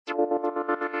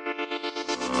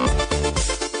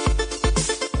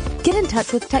Get in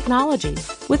touch with technology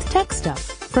with Tech Stuff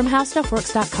from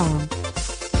HowStuffWorks.com.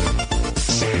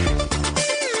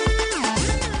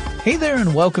 Hey there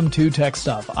and welcome to Tech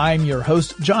Stuff. I'm your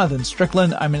host, Jonathan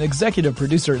Strickland. I'm an executive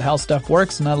producer at How Stuff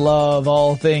Works, and I love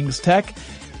all things tech.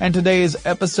 And today's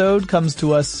episode comes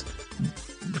to us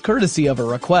courtesy of a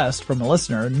request from a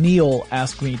listener. Neil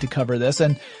asked me to cover this.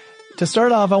 And to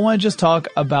start off, I want to just talk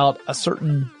about a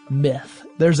certain myth.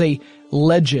 There's a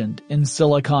legend in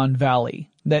Silicon Valley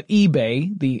that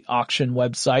eBay, the auction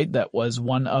website that was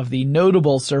one of the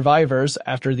notable survivors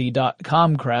after the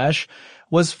dot-com crash,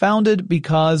 was founded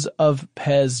because of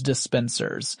Pez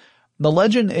dispensers. The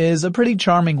legend is a pretty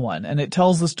charming one, and it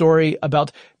tells the story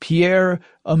about Pierre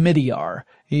Omidyar.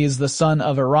 He is the son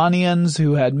of Iranians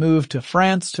who had moved to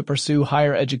France to pursue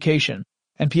higher education.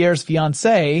 And Pierre's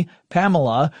fiancée,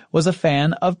 Pamela, was a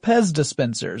fan of Pez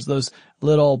dispensers, those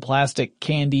little plastic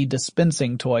candy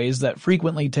dispensing toys that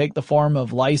frequently take the form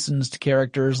of licensed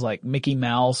characters like Mickey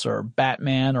Mouse or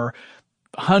Batman or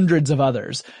hundreds of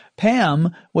others.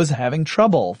 Pam was having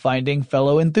trouble finding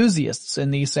fellow enthusiasts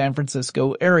in the San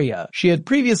Francisco area. She had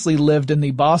previously lived in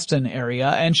the Boston area,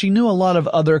 and she knew a lot of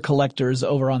other collectors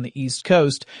over on the East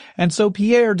Coast, and so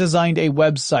Pierre designed a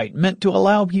website meant to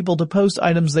allow people to post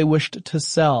items they wished to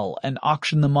sell and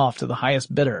auction them off to the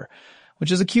highest bidder,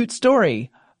 which is a cute story.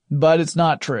 But it's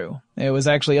not true. It was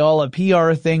actually all a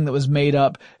PR thing that was made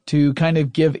up to kind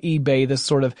of give eBay this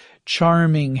sort of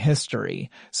charming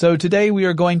history. So today we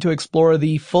are going to explore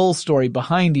the full story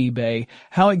behind eBay,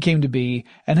 how it came to be,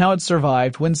 and how it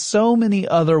survived when so many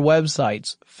other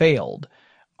websites failed.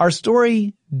 Our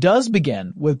story does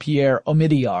begin with Pierre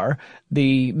Omidyar,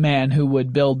 the man who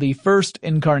would build the first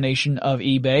incarnation of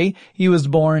eBay. He was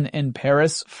born in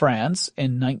Paris, France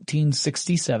in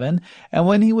 1967, and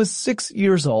when he was 6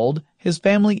 years old, his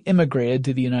family immigrated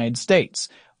to the United States.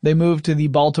 They moved to the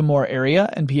Baltimore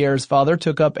area, and Pierre's father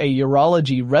took up a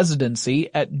urology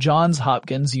residency at Johns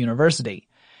Hopkins University.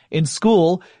 In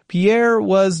school, Pierre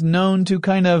was known to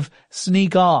kind of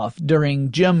sneak off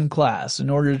during gym class in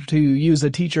order to use a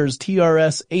teacher's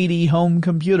TRS-80 home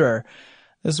computer.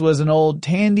 This was an old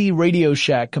Tandy Radio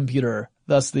Shack computer,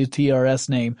 thus the TRS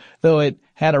name, though it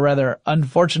had a rather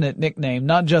unfortunate nickname,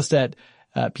 not just at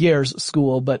Pierre's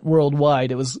school, but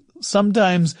worldwide. It was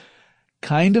sometimes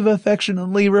kind of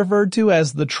affectionately referred to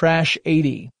as the Trash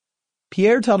 80.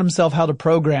 Pierre taught himself how to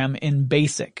program in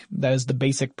BASIC, that is the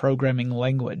basic programming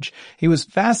language. He was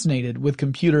fascinated with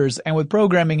computers and with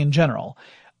programming in general.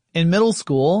 In middle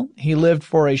school, he lived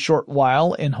for a short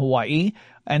while in Hawaii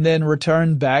and then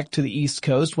returned back to the East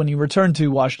Coast. When he returned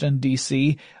to Washington,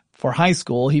 D.C., for high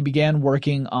school, he began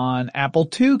working on Apple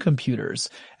II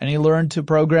computers, and he learned to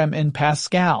program in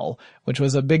Pascal, which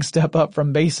was a big step up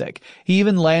from BASIC. He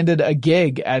even landed a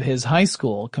gig at his high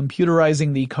school,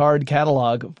 computerizing the card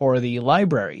catalog for the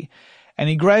library. And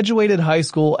he graduated high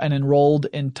school and enrolled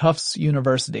in Tufts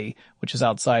University, which is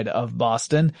outside of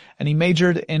Boston, and he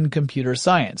majored in computer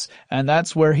science. And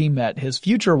that's where he met his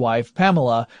future wife,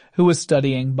 Pamela, who was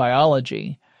studying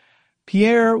biology.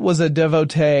 Pierre was a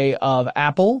devotee of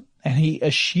Apple, and he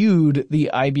eschewed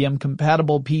the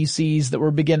IBM-compatible PCs that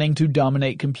were beginning to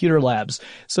dominate computer labs.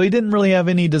 So he didn't really have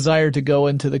any desire to go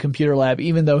into the computer lab,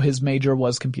 even though his major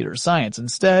was computer science.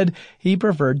 Instead, he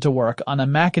preferred to work on a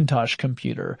Macintosh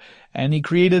computer, and he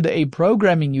created a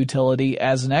programming utility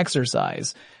as an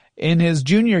exercise. In his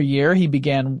junior year, he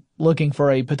began looking for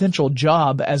a potential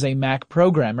job as a Mac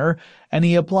programmer, and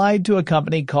he applied to a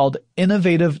company called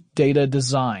Innovative Data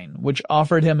Design, which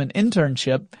offered him an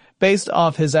internship based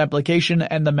off his application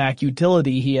and the Mac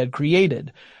utility he had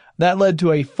created. That led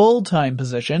to a full-time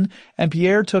position, and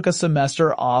Pierre took a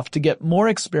semester off to get more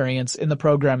experience in the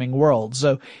programming world.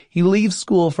 So he leaves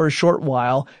school for a short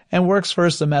while and works for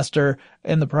a semester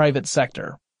in the private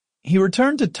sector. He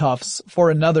returned to Tufts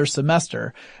for another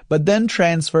semester, but then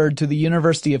transferred to the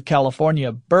University of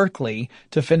California, Berkeley,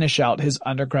 to finish out his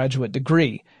undergraduate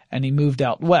degree, and he moved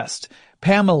out west.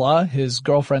 Pamela, his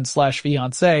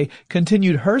girlfriend/fiancée,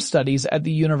 continued her studies at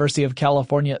the University of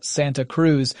California, Santa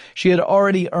Cruz. She had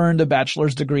already earned a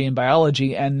bachelor's degree in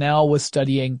biology and now was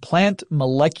studying plant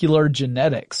molecular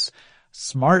genetics.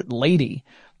 Smart lady.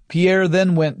 Pierre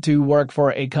then went to work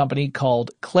for a company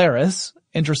called Claris.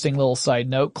 Interesting little side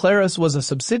note, Claris was a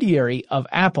subsidiary of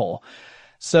Apple.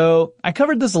 So I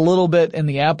covered this a little bit in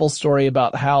the Apple story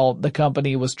about how the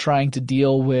company was trying to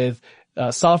deal with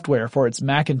software for its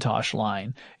Macintosh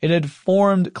line. It had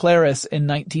formed Claris in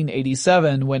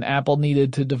 1987 when Apple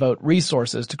needed to devote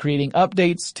resources to creating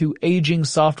updates to aging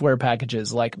software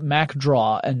packages like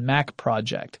MacDraw and Mac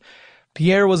Project.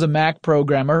 Pierre was a Mac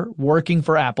programmer working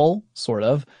for Apple, sort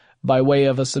of, by way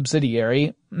of a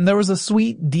subsidiary, there was a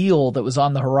sweet deal that was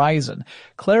on the horizon.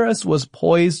 Claris was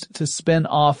poised to spin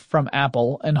off from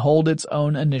Apple and hold its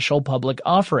own initial public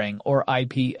offering, or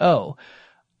IPO.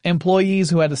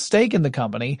 Employees who had a stake in the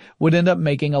company would end up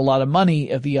making a lot of money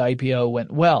if the IPO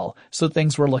went well, so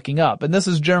things were looking up. And this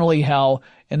is generally how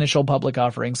initial public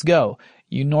offerings go.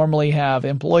 You normally have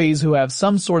employees who have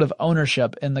some sort of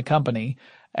ownership in the company,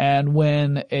 and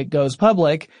when it goes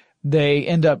public, they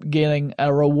end up getting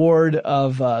a reward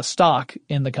of stock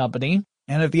in the company.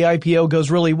 And if the IPO goes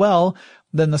really well,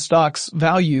 then the stock's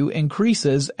value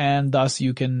increases, and thus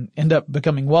you can end up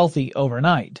becoming wealthy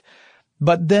overnight.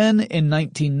 But then in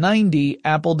 1990,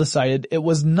 Apple decided it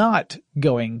was not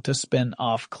going to spin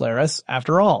off Claris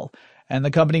after all, and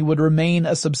the company would remain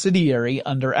a subsidiary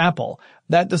under Apple.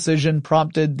 That decision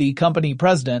prompted the company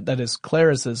president, that is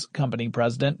Claris's company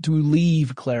president, to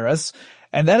leave Claris,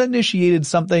 and that initiated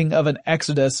something of an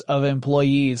exodus of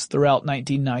employees throughout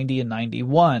 1990 and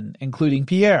 91, including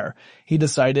Pierre. He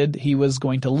decided he was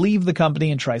going to leave the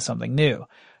company and try something new.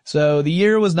 So the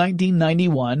year was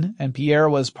 1991, and Pierre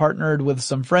was partnered with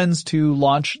some friends to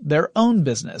launch their own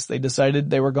business. They decided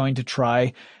they were going to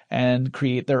try and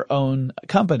create their own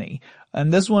company.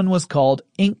 And this one was called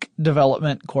Ink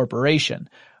Development Corporation.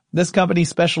 This company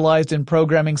specialized in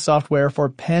programming software for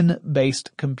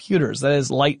pen-based computers, that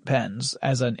is, light pens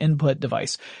as an input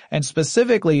device. And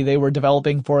specifically, they were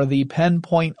developing for the Pen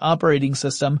Point operating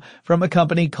system from a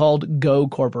company called Go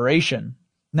Corporation.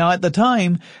 Now at the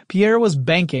time, Pierre was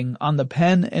banking on the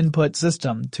pen input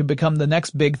system to become the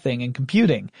next big thing in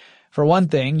computing. For one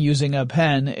thing, using a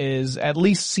pen is at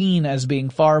least seen as being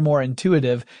far more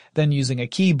intuitive than using a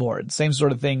keyboard. Same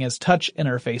sort of thing as touch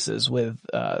interfaces with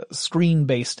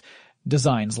screen-based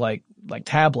designs like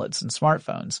tablets and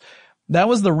smartphones. That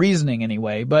was the reasoning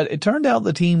anyway, but it turned out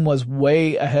the team was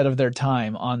way ahead of their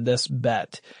time on this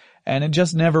bet. And it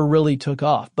just never really took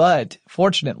off. But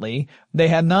fortunately, they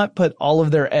had not put all of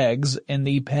their eggs in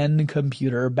the pen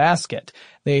computer basket.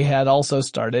 They had also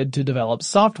started to develop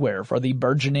software for the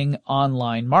burgeoning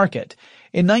online market.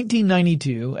 In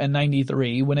 1992 and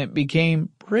 93, when it became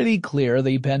pretty clear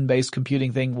the pen-based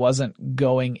computing thing wasn't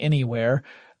going anywhere,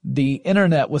 the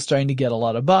internet was starting to get a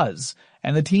lot of buzz.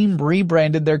 And the team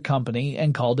rebranded their company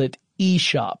and called it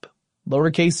eShop.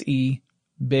 Lowercase e,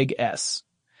 big S.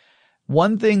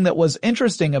 One thing that was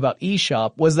interesting about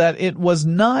eShop was that it was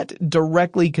not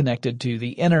directly connected to the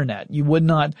internet. You would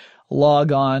not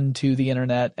log on to the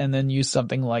internet and then use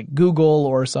something like Google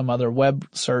or some other web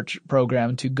search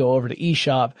program to go over to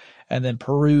eShop and then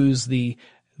peruse the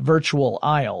virtual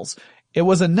aisles. It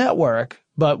was a network,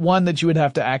 but one that you would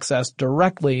have to access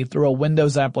directly through a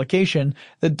Windows application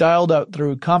that dialed out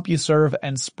through CompuServe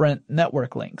and Sprint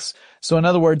network links. So in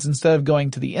other words, instead of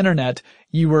going to the internet,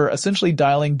 you were essentially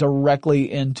dialing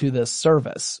directly into this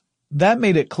service. That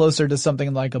made it closer to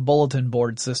something like a bulletin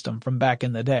board system from back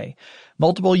in the day.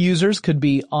 Multiple users could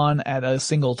be on at a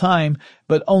single time,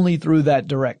 but only through that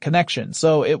direct connection.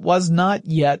 So it was not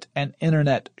yet an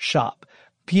internet shop.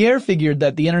 Pierre figured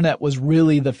that the internet was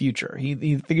really the future.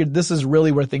 He figured this is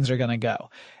really where things are going to go.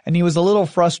 And he was a little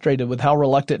frustrated with how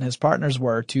reluctant his partners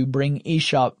were to bring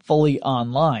eShop fully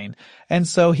online. And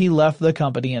so he left the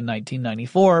company in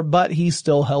 1994, but he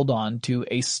still held on to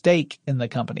a stake in the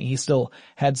company. He still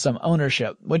had some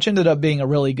ownership, which ended up being a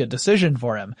really good decision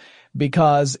for him.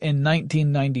 Because in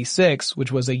 1996,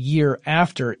 which was a year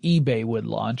after eBay would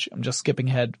launch, I'm just skipping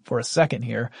ahead for a second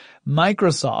here,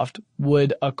 Microsoft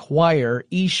would acquire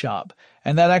eShop.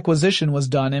 And that acquisition was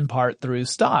done in part through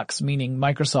stocks, meaning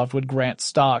Microsoft would grant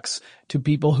stocks to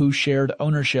people who shared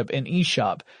ownership in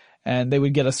eShop, and they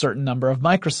would get a certain number of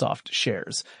Microsoft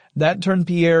shares. That turned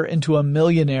Pierre into a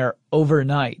millionaire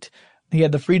overnight. He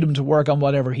had the freedom to work on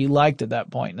whatever he liked at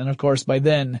that point. And of course, by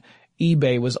then,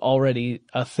 eBay was already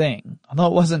a thing, although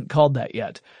it wasn't called that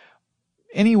yet.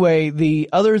 Anyway, the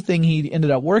other thing he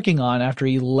ended up working on after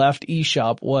he left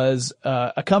eShop was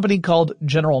a company called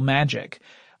General Magic.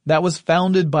 That was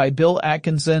founded by Bill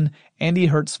Atkinson, Andy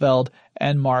Hertzfeld,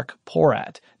 and Mark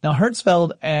Porat. Now,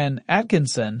 Hertzfeld and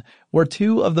Atkinson were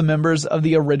two of the members of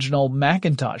the original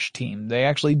Macintosh team. They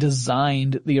actually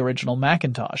designed the original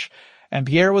Macintosh. And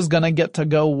Pierre was going to get to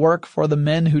go work for the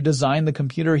men who designed the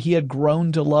computer he had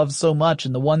grown to love so much,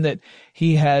 and the one that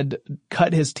he had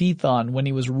cut his teeth on when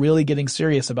he was really getting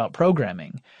serious about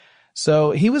programming.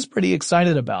 So he was pretty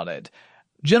excited about it.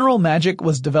 General Magic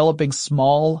was developing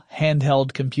small,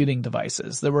 handheld computing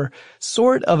devices. They were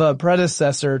sort of a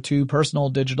predecessor to personal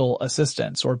digital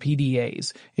assistants, or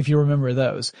PDAs, if you remember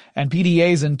those. And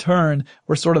PDAs, in turn,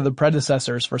 were sort of the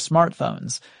predecessors for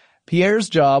smartphones. Pierre's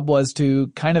job was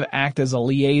to kind of act as a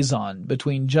liaison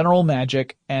between General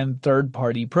Magic and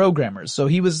third-party programmers. So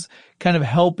he was kind of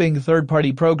helping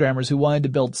third-party programmers who wanted to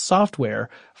build software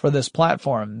for this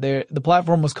platform. The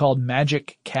platform was called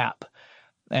Magic Cap.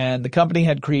 And the company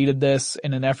had created this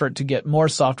in an effort to get more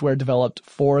software developed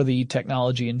for the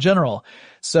technology in general.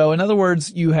 So in other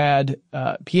words, you had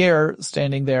Pierre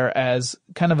standing there as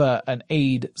kind of an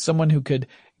aide, someone who could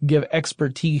give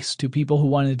expertise to people who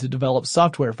wanted to develop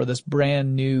software for this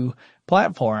brand new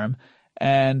platform.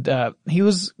 And he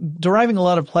was deriving a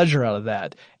lot of pleasure out of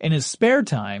that. In his spare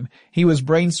time, he was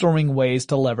brainstorming ways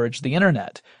to leverage the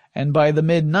internet. And by the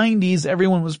mid-90s,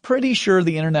 everyone was pretty sure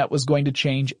the internet was going to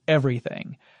change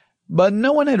everything. But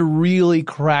no one had really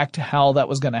cracked how that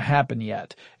was going to happen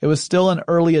yet. It was still an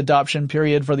early adoption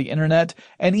period for the internet,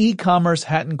 and e-commerce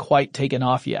hadn't quite taken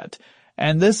off yet.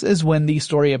 And this is when the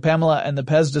story of Pamela and the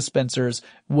Pez dispensers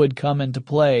would come into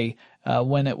play,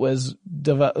 when it was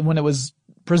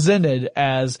presented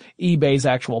as eBay's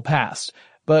actual past.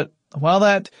 But while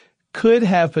that could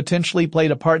have potentially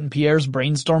played a part in Pierre's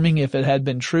brainstorming if it had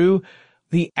been true,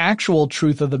 the actual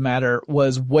truth of the matter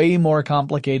was way more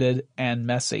complicated and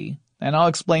messy. And I'll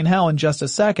explain how in just a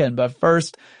second, but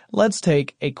first, let's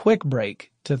take a quick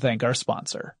break to thank our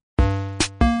sponsor.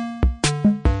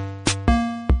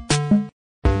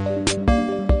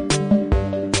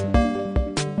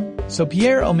 So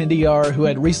Pierre Omidyar, who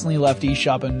had recently left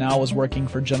eShop and now was working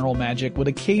for General Magic, would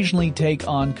occasionally take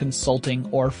on consulting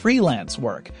or freelance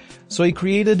work. So he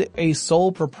created a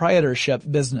sole proprietorship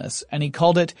business, and he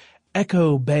called it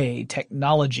Echo Bay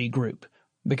Technology Group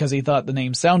because he thought the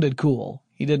name sounded cool.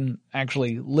 He didn't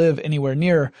actually live anywhere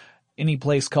near any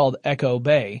place called Echo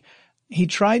Bay. He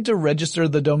tried to register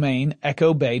the domain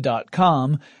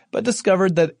echobay.com, but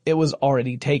discovered that it was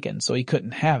already taken, so he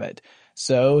couldn't have it.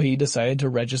 So he decided to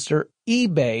register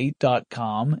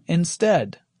eBay.com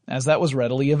instead, as that was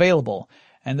readily available.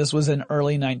 And this was in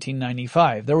early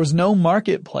 1995. There was no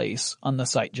marketplace on the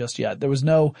site just yet. There was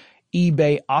no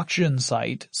eBay auction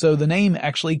site, so the name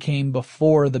actually came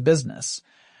before the business.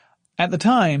 At the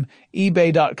time,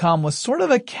 eBay.com was sort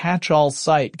of a catch-all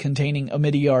site containing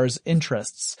Omidyar's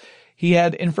interests. He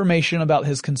had information about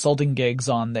his consulting gigs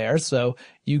on there, so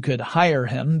you could hire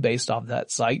him based off that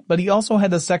site, but he also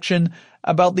had a section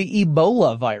about the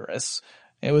Ebola virus.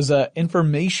 It was an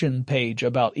information page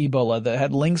about Ebola that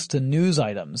had links to news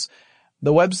items.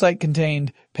 The website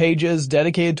contained pages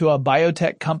dedicated to a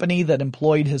biotech company that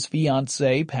employed his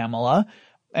fiancée, Pamela,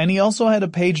 and he also had a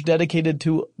page dedicated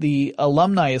to the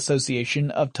Alumni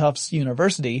Association of Tufts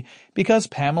University because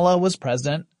Pamela was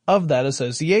president of that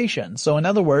association. So in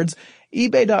other words,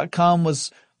 eBay.com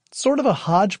was sort of a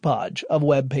hodgepodge of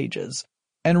web pages.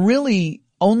 And really,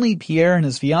 only Pierre and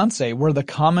his fiancée were the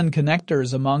common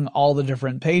connectors among all the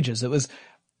different pages. It was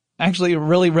actually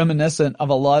really reminiscent of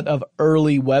a lot of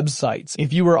early websites.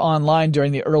 If you were online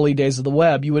during the early days of the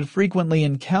web, you would frequently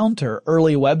encounter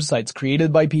early websites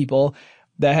created by people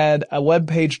that had a web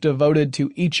page devoted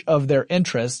to each of their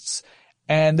interests,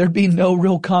 and there'd be no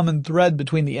real common thread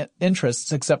between the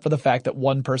interests except for the fact that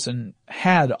one person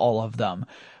had all of them.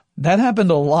 That happened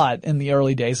a lot in the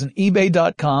early days, and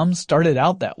eBay.com started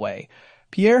out that way.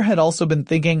 Pierre had also been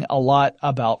thinking a lot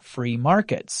about free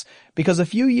markets, because a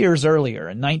few years earlier,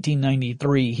 in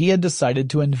 1993, he had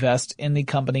decided to invest in the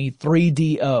company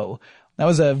 3DO. That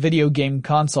was a video game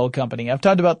console company. I've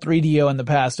talked about 3DO in the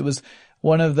past. It was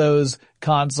one of those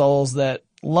consoles that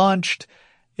launched,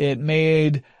 it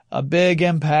made a big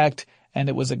impact, and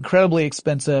it was incredibly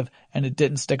expensive, and it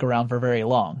didn't stick around for very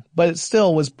long. But it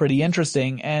still was pretty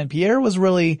interesting, and Pierre was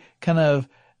really kind of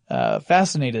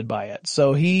fascinated by it.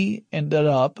 So he ended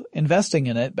up investing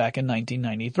in it back in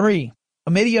 1993.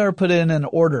 Omidyar put in an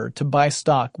order to buy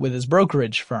stock with his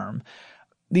brokerage firm.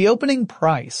 The opening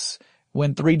price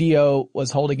when 3DO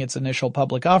was holding its initial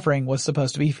public offering was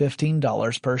supposed to be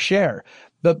 $15 per share.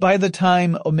 But by the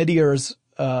time Omidyar's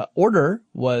order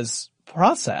was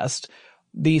processed,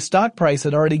 the stock price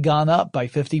had already gone up by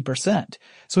 50%.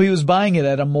 So he was buying it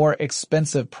at a more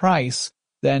expensive price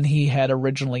than he had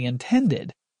originally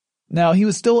intended. Now, he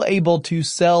was still able to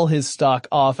sell his stock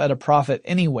off at a profit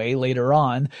anyway later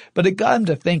on, but it got him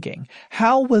to thinking,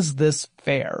 how was this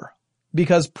fair?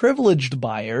 Because privileged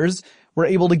buyers were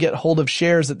able to get hold of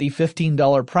shares at the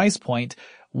 $15 price point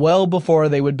well before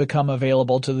they would become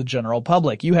available to the general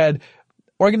public. You had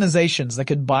organizations that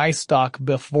could buy stock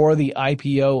before the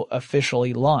IPO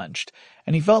officially launched.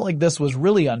 And he felt like this was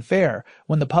really unfair.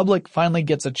 When the public finally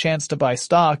gets a chance to buy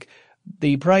stock,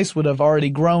 the price would have already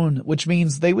grown, which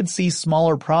means they would see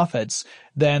smaller profits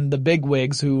than the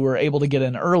bigwigs who were able to get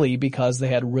in early because they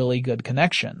had really good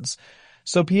connections.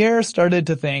 So Pierre started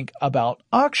to think about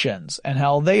auctions and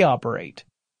how they operate.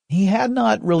 He had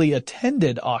not really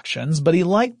attended auctions, but he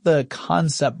liked the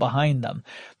concept behind them,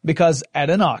 because at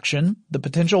an auction, the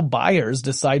potential buyers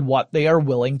decide what they are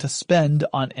willing to spend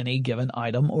on any given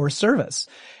item or service.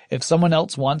 If someone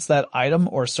else wants that item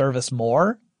or service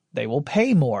more, they will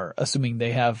pay more, assuming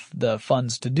they have the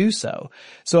funds to do so.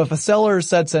 So if a seller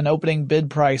sets an opening bid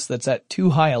price that's at too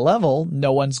high a level,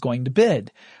 no one's going to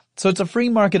bid. So it's a free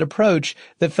market approach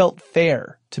that felt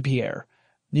fair to Pierre.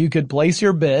 You could place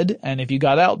your bid, and if you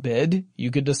got outbid,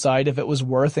 you could decide if it was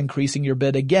worth increasing your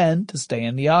bid again to stay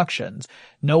in the auctions.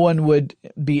 No one would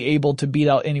be able to beat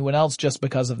out anyone else just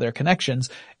because of their connections.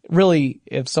 Really,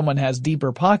 if someone has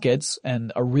deeper pockets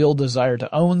and a real desire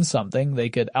to own something, they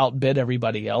could outbid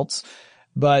everybody else.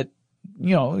 But,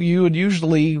 you would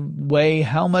usually weigh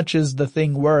how much is the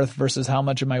thing worth versus how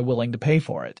much am I willing to pay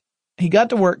for it. He got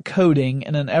to work coding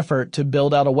in an effort to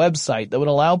build out a website that would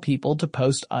allow people to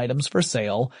post items for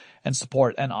sale and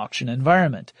support an auction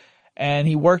environment. And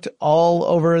he worked all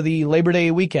over the Labor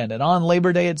Day weekend. And on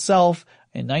Labor Day itself,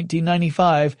 in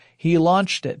 1995, he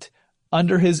launched it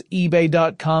under his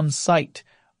eBay.com site.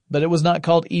 But it was not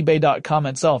called eBay.com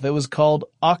itself. It was called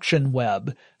Auction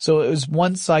Web. So it was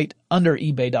one site under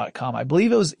eBay.com. I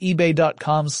believe it was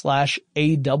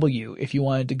ebay.com/AW if you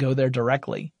wanted to go there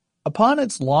directly. Upon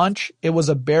its launch, it was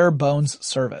a bare-bones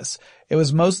service. It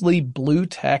was mostly blue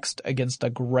text against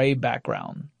a gray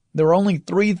background. There were only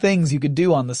 3 things you could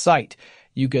do on the site.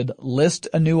 You could list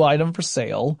a new item for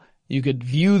sale, you could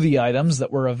view the items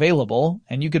that were available,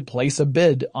 and you could place a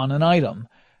bid on an item.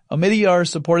 Omidyar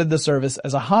supported the service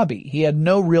as a hobby. He had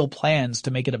no real plans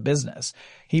to make it a business.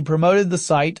 He promoted the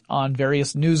site on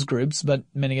various news groups, but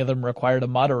many of them required a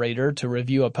moderator to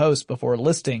review a post before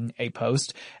listing a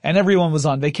post, and everyone was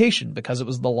on vacation because it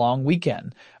was the long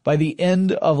weekend. By the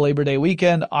end of Labor Day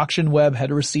weekend, Auction Web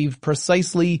had received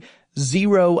precisely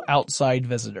 0 outside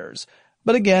visitors.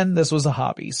 But again, this was a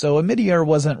hobby, so Omidyar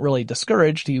wasn't really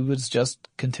discouraged. He was just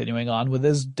continuing on with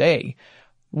his day.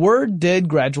 Word did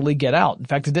gradually get out. In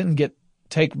fact, it didn't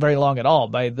take very long at all.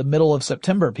 By the middle of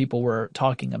September, people were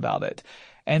talking about it.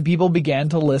 And people began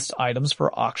to list items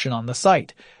for auction on the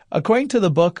site. According to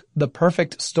the book The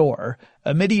Perfect Store,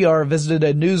 Omidyar visited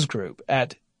a news group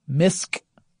at misc,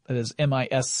 that is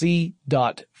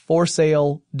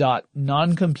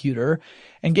misc.forsale.noncomputer,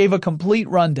 and gave a complete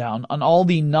rundown on all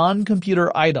the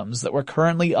non-computer items that were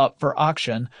currently up for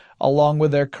auction, along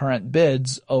with their current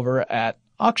bids over at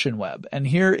Auction Web. And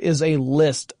here is a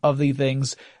list of the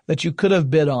things that you could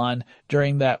have bid on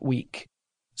during that week.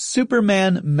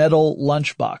 Superman Metal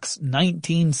Lunchbox,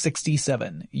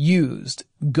 1967, used,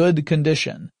 good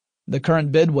condition. The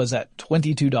current bid was at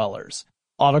 $22.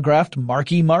 Autographed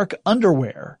Marky Mark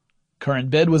underwear.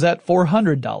 Current bid was at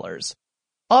 $400.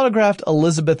 Autographed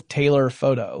Elizabeth Taylor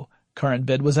photo. Current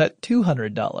bid was at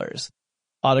 $200.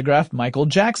 Autographed Michael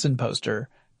Jackson poster.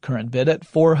 Current bid at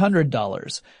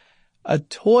 $400. A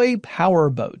toy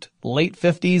powerboat, late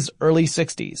 50s, early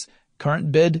 60s.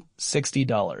 Current bid,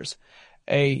 $60.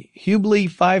 A Hubley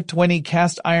 520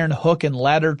 cast iron hook and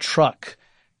ladder truck.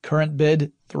 Current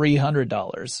bid,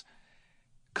 $300.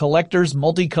 Collector's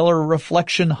multicolor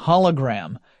reflection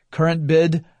hologram. Current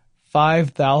bid,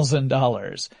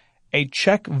 $5,000. A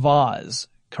Czech vase.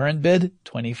 Current bid,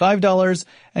 $25.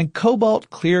 And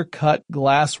cobalt clear cut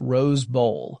glass rose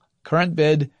bowl. Current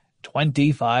bid,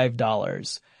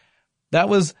 $25. That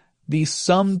was the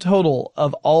sum total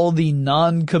of all the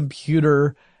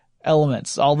non-computer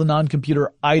elements, all the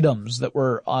non-computer items that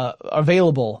were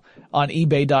available on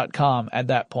eBay.com at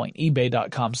that point,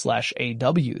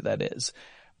 ebay.com/AW, that is.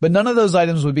 But none of those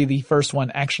items would be the first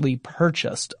one actually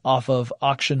purchased off of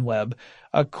Auction Web.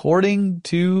 According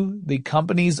to the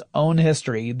company's own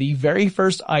history, the very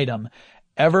first item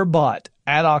ever bought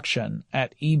at auction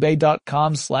at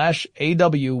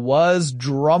ebay.com/AW was,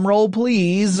 drumroll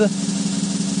please,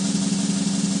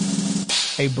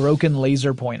 a broken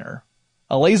laser pointer.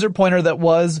 A laser pointer that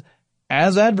was,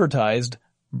 as advertised,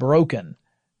 broken.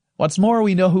 What's more,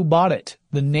 we know who bought it.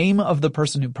 The name of the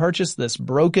person who purchased this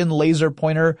broken laser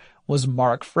pointer was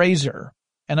Mark Fraser.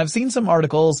 And I've seen some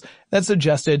articles that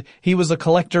suggested he was a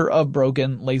collector of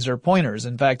broken laser pointers.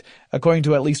 In fact, according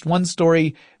to at least one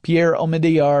story, Pierre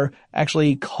Omidyar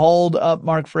actually called up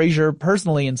Mark Fraser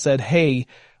personally and said, "Hey,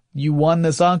 you won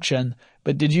this auction,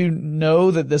 but did you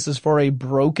know that this is for a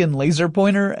broken laser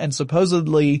pointer?" And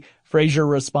supposedly Fraser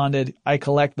responded, "I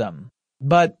collect them."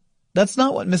 But that's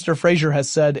not what Mr. Fraser has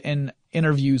said in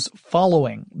interviews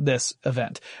following this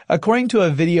event. According to a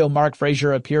video Mark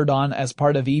Fraser appeared on as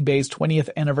part of eBay's 20th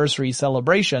anniversary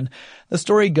celebration, the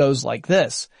story goes like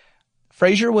this.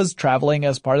 Fraser was traveling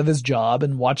as part of his job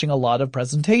and watching a lot of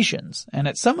presentations. And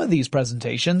at some of these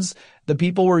presentations, the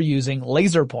people were using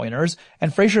laser pointers,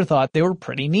 and Fraser thought they were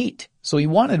pretty neat. So he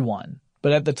wanted one.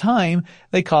 But at the time,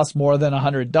 they cost more than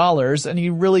 $100, and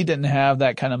he really didn't have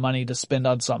that kind of money to spend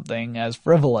on something as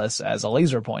frivolous as a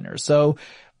laser pointer. So,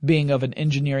 being of an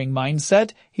engineering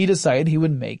mindset, he decided he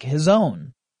would make his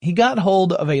own. He got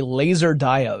hold of a laser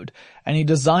diode, and he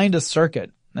designed a circuit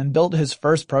and built his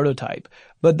first prototype.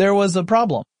 But there was a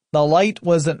problem. The light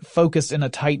wasn't focused in a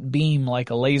tight beam like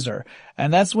a laser,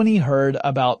 and that's when he heard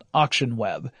about Auction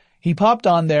Web. He popped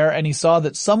on there and he saw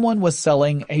that someone was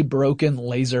selling a broken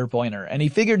laser pointer, and he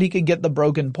figured he could get the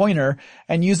broken pointer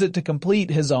and use it to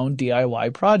complete his own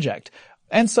DIY project.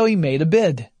 And so he made a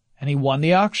bid, and he won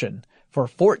the auction for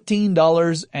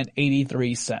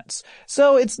 $14.83.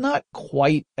 So it's not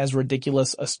quite as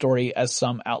ridiculous a story as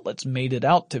some outlets made it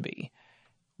out to be.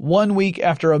 1 week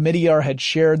after Omidyar had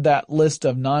shared that list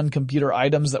of non-computer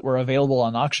items that were available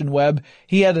on Auction Web,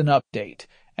 he had an update.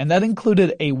 And that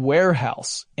included a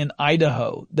warehouse in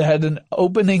Idaho that had an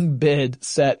opening bid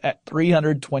set at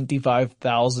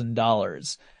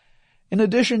 $325,000. In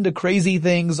addition to crazy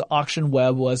things, Auction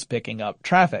Web was picking up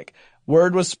traffic.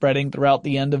 Word was spreading throughout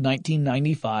the end of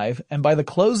 1995, and by the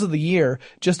close of the year,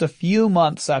 just a few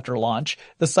months after launch,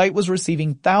 the site was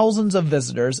receiving thousands of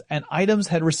visitors, and items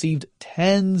had received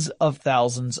tens of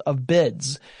thousands of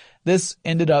bids. This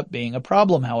ended up being a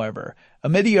problem, however.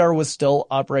 Omidyar was still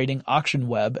operating Auction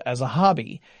Web as a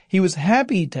hobby. He was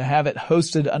happy to have it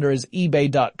hosted under his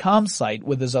eBay.com site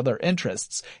with his other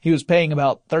interests. He was paying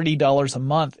about $30 a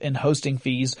month in hosting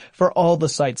fees for all the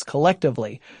sites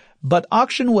collectively. But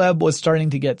Auction Web was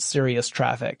starting to get serious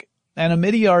traffic. And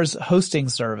Omidyar's hosting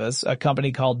service, a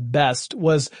company called Best,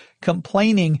 was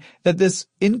complaining that this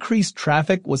increased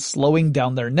traffic was slowing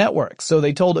down their network. So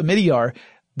they told Omidyar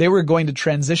they were going to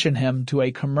transition him to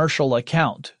a commercial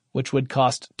account, which would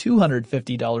cost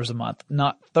 $250 a month,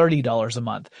 not $30 a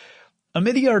month.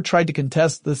 Omidyar tried to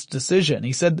contest this decision.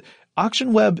 He said,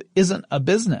 Auction Web isn't a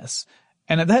business.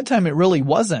 And at that time, it really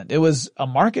wasn't. It was a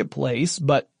marketplace,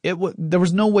 but there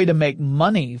was no way to make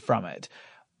money from it.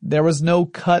 There was no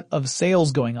cut of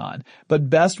sales going on, but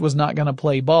Best was not going to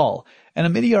play ball. And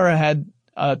Omidyar had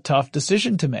a tough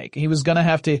decision to make. He was going to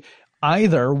have to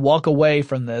either walk away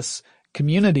from this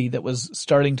community that was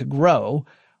starting to grow,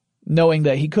 knowing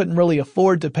that he couldn't really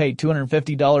afford to pay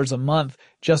 $250 a month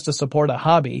just to support a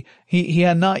hobby. He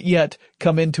had not yet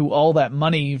come into all that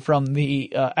money from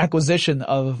the acquisition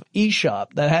of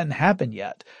eShop. That hadn't happened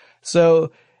yet.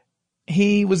 So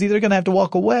he was either going to have to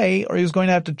walk away or he was going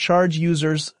to have to charge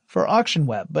users for Auction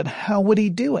Web. But how would he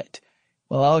do it?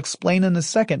 Well, I'll explain in a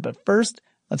second, but first,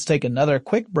 let's take another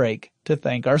quick break to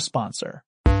thank our sponsor.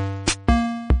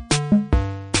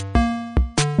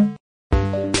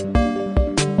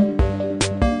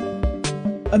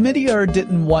 Omidyar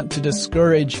didn't want to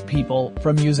discourage people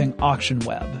from using Auction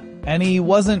Web, and he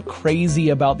wasn't crazy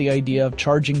about the idea of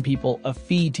charging people a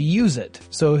fee to use it,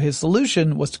 so his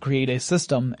solution was to create a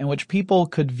system in which people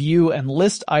could view and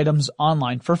list items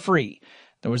online for free.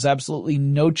 There was absolutely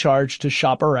no charge to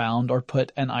shop around or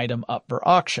put an item up for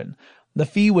auction. The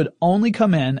fee would only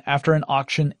come in after an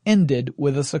auction ended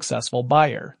with a successful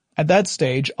buyer. At that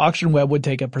stage, Auction Web would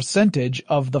take a percentage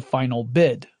of the final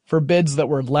bid. For bids that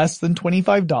were less than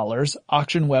 $25,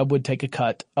 Auction Web would take a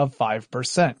cut of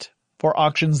 5%. For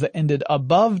auctions that ended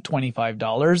above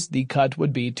 $25, the cut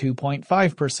would be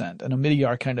 2.5%, and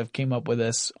Omidyar kind of came up with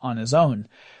this on his own.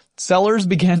 Sellers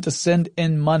began to send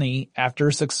in money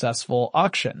after successful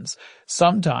auctions.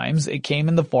 Sometimes it came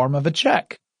in the form of a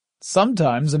check.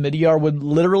 Sometimes Omidyar would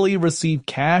literally receive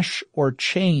cash or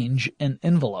change in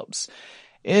envelopes.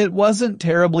 It wasn't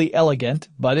terribly elegant,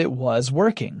 but it was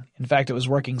working. In fact, it was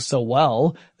working so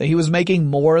well that he was making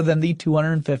more than the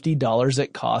 $250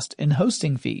 it cost in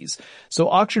hosting fees. So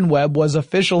Auction Web was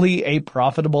officially a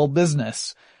profitable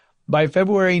business. By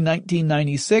February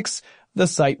 1996, the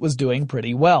site was doing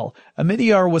pretty well.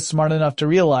 Omidyar was smart enough to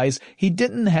realize he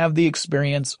didn't have the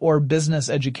experience or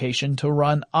business education to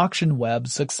run Auction Web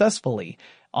successfully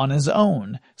on his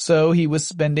own, so he was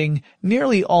spending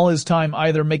nearly all his time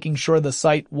either making sure the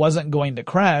site wasn't going to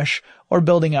crash or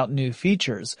building out new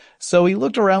features. So he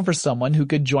looked around for someone who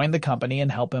could join the company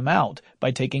and help him out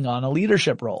by taking on a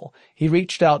leadership role. He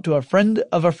reached out to a friend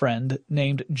of a friend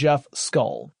named Jeff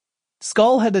Scull.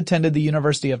 Scull had attended the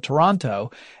University of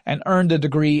Toronto and earned a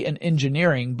degree in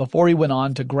engineering before he went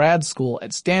on to grad school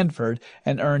at Stanford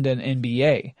and earned an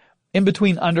MBA. In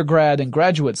between undergrad and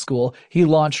graduate school, he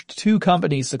launched 2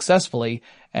 companies successfully,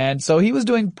 and so he was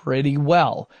doing pretty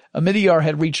well. Omidyar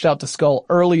had reached out to Skull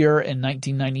earlier in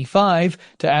 1995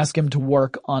 to ask him to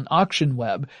work on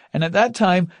AuctionWeb, and at that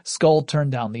time, Skull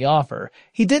turned down the offer.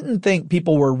 He didn't think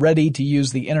people were ready to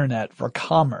use the internet for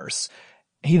commerce.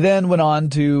 He then went on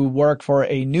to work for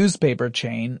a newspaper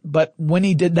chain, but when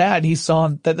he did that, he saw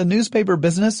that the newspaper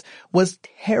business was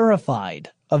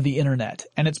terrified of the internet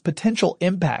and its potential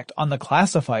impact on the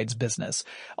classifieds business.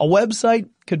 A website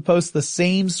could post the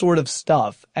same sort of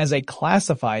stuff as a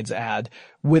classifieds ad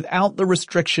without the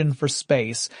restriction for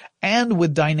space and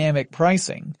with dynamic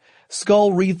pricing.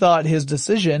 Skull rethought his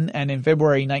decision, and in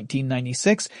February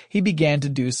 1996, he began to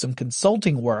do some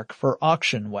consulting work for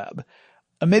AuctionWeb.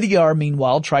 Omidyar,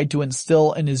 meanwhile, tried to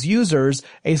instill in his users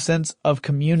a sense of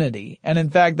community, and in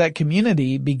fact that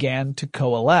community began to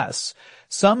coalesce.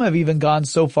 Some have even gone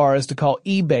so far as to call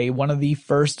eBay one of the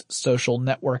first social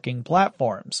networking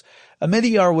platforms.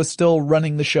 Omidyar was still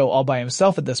running the show all by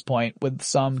himself at this point, with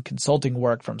some consulting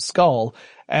work from Skull,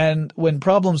 and when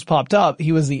problems popped up,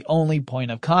 he was the only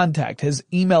point of contact. His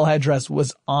email address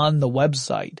was on the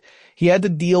website. He had to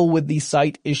deal with the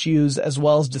site issues as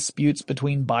well as disputes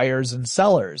between buyers and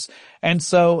sellers. And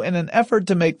so, in an effort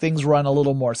to make things run a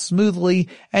little more smoothly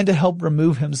and to help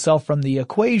remove himself from the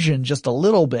equation just a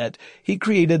little bit, he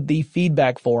created the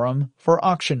feedback forum for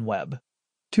AuctionWeb.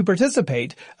 To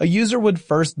participate, a user would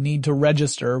first need to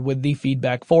register with the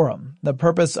feedback forum. The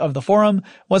purpose of the forum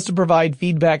was to provide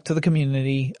feedback to the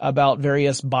community about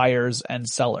various buyers and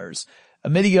sellers.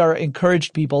 Omidyar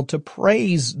encouraged people to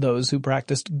praise those who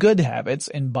practiced good habits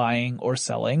in buying or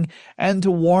selling, and to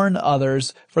warn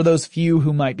others for those few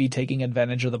who might be taking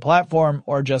advantage of the platform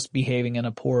or just behaving in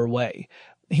a poor way.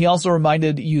 He also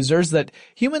reminded users that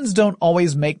humans don't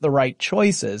always make the right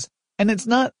choices, and it's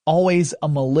not always a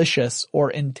malicious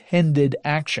or intended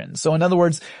action. So in other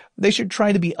words, they should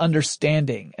try to be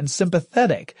understanding and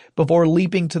sympathetic before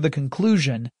leaping to the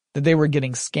conclusion that they were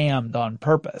getting scammed on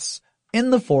purpose. In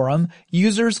the forum,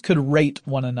 users could rate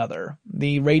one another.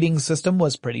 The rating system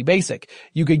was pretty basic.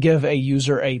 You could give a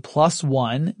user a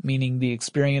 +1, meaning the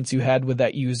experience you had with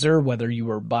that user, whether you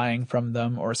were buying from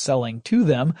them or selling to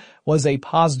them, was a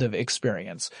positive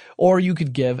experience. Or you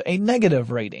could give a negative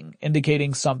rating,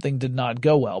 indicating something did not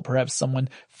go well. Perhaps someone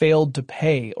failed to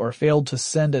pay or failed to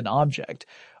send an object.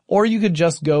 Or you could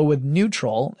just go with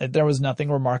neutral if there was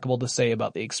nothing remarkable to say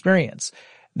about the experience.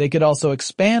 They could also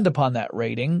expand upon that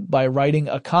rating by writing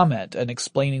a comment and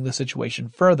explaining the situation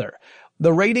further.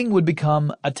 The rating would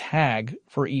become a tag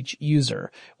for each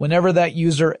user. Whenever that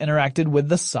user interacted with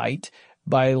the site,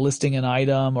 by listing an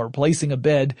item or placing a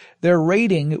bid, their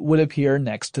rating would appear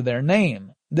next to their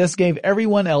name. This gave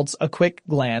everyone else a quick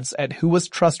glance at who was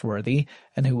trustworthy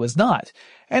and who was not.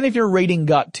 And if your rating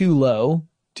got too low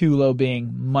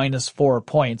being -4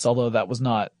 points, although that was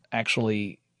not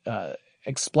actually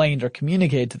explained or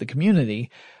communicated to the community,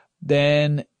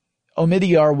 then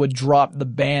Omidyar would drop the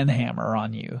ban hammer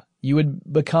on you. You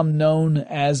would become known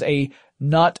as a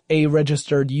not a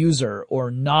registered user,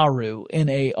 or NARU,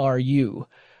 N-A-R-U.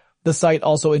 The site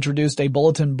also introduced a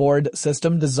bulletin board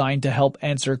system designed to help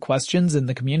answer questions in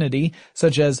the community,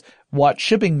 such as what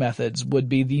shipping methods would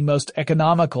be the most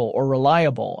economical or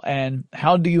reliable, and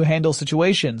how do you handle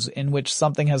situations in which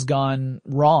something has gone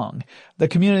wrong. The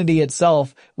community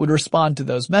itself would respond to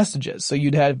those messages, so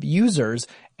you'd have users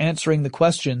answering the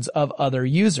questions of other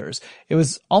users. It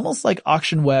was almost like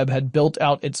AuctionWeb had built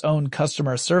out its own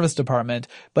customer service department,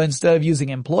 but instead of using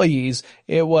employees,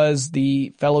 it was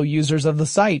the fellow users of the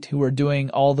site who were doing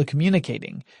all the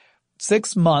communicating.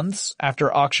 6 months after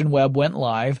AuctionWeb went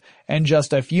live, and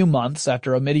just a few months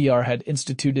after Omidyar had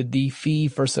instituted the fee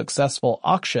for successful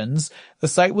auctions, the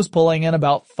site was pulling in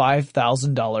about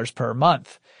 $5,000 per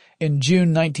month. In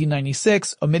June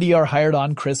 1996, Omidyar hired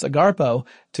on Chris Agarpo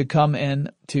to come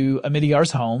in to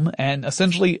Omidyar's home and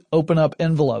essentially open up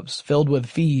envelopes filled with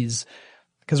fees.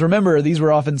 Because remember, these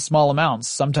were often small amounts,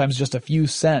 sometimes just a few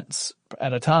cents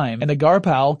at a time, and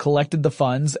Agarpal collected the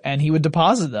funds and he would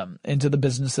deposit them into the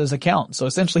business's account. So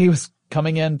essentially he was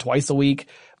coming in twice a week,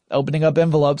 opening up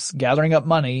envelopes, gathering up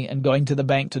money, and going to the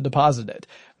bank to deposit it.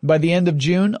 By the end of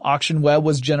June, AuctionWeb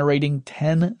was generating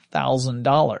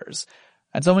 $10,000.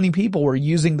 And so many people were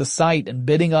using the site and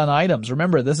bidding on items.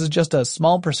 Remember, this is just a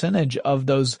small percentage of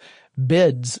those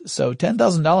bids. So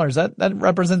 $10,000, that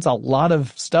represents a lot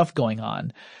of stuff going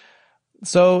on.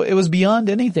 So it was beyond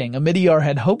anything Omidyar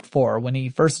had hoped for when he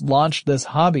first launched this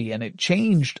hobby, and it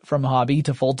changed from hobby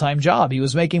to full-time job. He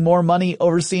was making more money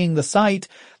overseeing the site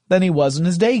than he was in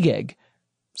his day gig.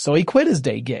 So he quit his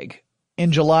day gig.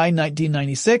 In July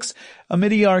 1996,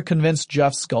 Omidyar convinced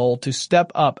Jeff Skoll to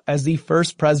step up as the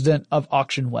first president of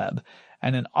AuctionWeb.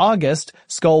 And in August,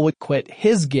 Skoll would quit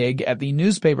his gig at the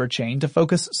newspaper chain to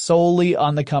focus solely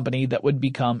on the company that would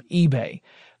become eBay.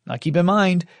 Now keep in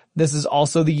mind, this is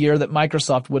also the year that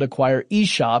Microsoft would acquire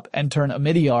eShop and turn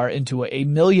Omidyar into a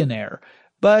millionaire.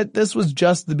 But this was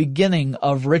just the beginning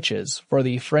of riches for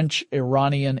the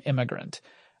French-Iranian immigrant.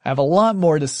 I have a lot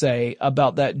more to say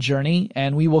about that journey,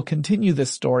 and we will continue this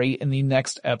story in the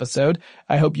next episode.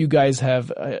 I hope you guys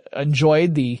have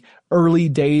enjoyed the early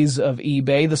days of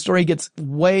eBay. The story gets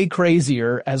way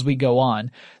crazier as we go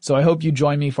on, so I hope you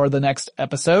join me for the next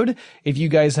episode. If you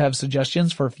guys have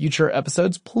suggestions for future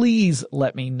episodes, please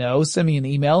let me know. Send me an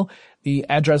email. The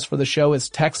address for the show is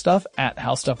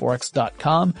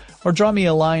techstuff@howstuffworks.com, or draw me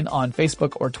a line on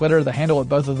Facebook or Twitter. The handle of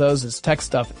both of those is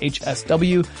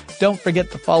techstuffhsw. Don't forget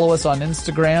to follow us on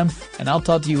Instagram, and I'll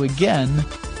talk to you again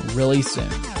really soon.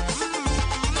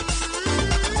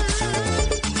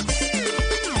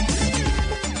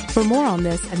 For more on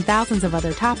this and thousands of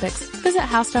other topics, visit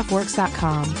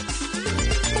howstuffworks.com.